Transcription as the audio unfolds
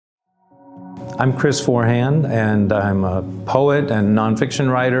I'm Chris Forhan, and I'm a poet and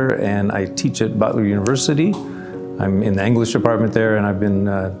nonfiction writer, and I teach at Butler University. I'm in the English department there, and I've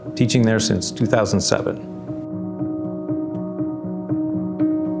been teaching there since 2007.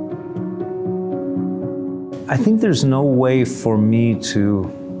 I think there's no way for me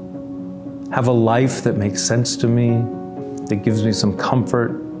to have a life that makes sense to me, that gives me some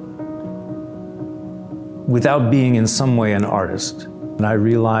comfort, without being in some way an artist. And I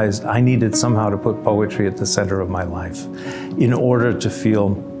realized I needed somehow to put poetry at the center of my life in order to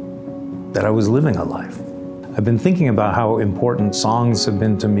feel that I was living a life. I've been thinking about how important songs have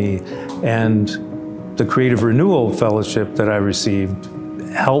been to me, and the Creative Renewal Fellowship that I received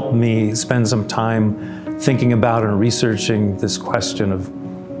helped me spend some time thinking about and researching this question of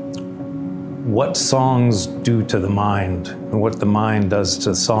what songs do to the mind and what the mind does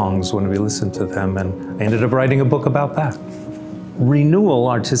to songs when we listen to them, and I ended up writing a book about that. Renewal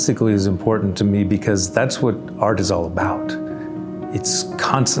artistically is important to me because that's what art is all about. It's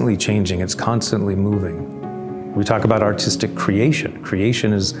constantly changing, it's constantly moving. We talk about artistic creation.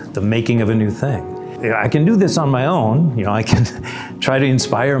 Creation is the making of a new thing. I can do this on my own, I can try to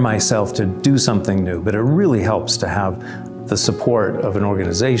inspire myself to do something new, but it really helps to have the support of an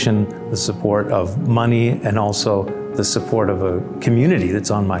organization, the support of money, and also the support of a community that's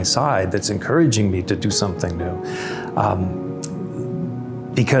on my side, that's encouraging me to do something new.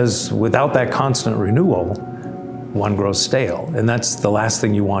 Because without that constant renewal, one grows stale, and that's the last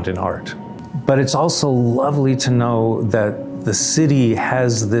thing you want in art. But it's also lovely to know that the city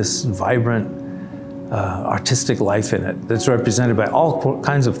has this vibrant artistic life in it that's represented by all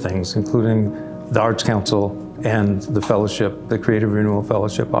kinds of things, including the Arts Council and the fellowship, the Creative Renewal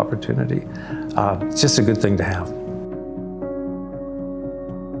Fellowship opportunity. It's just a good thing to have.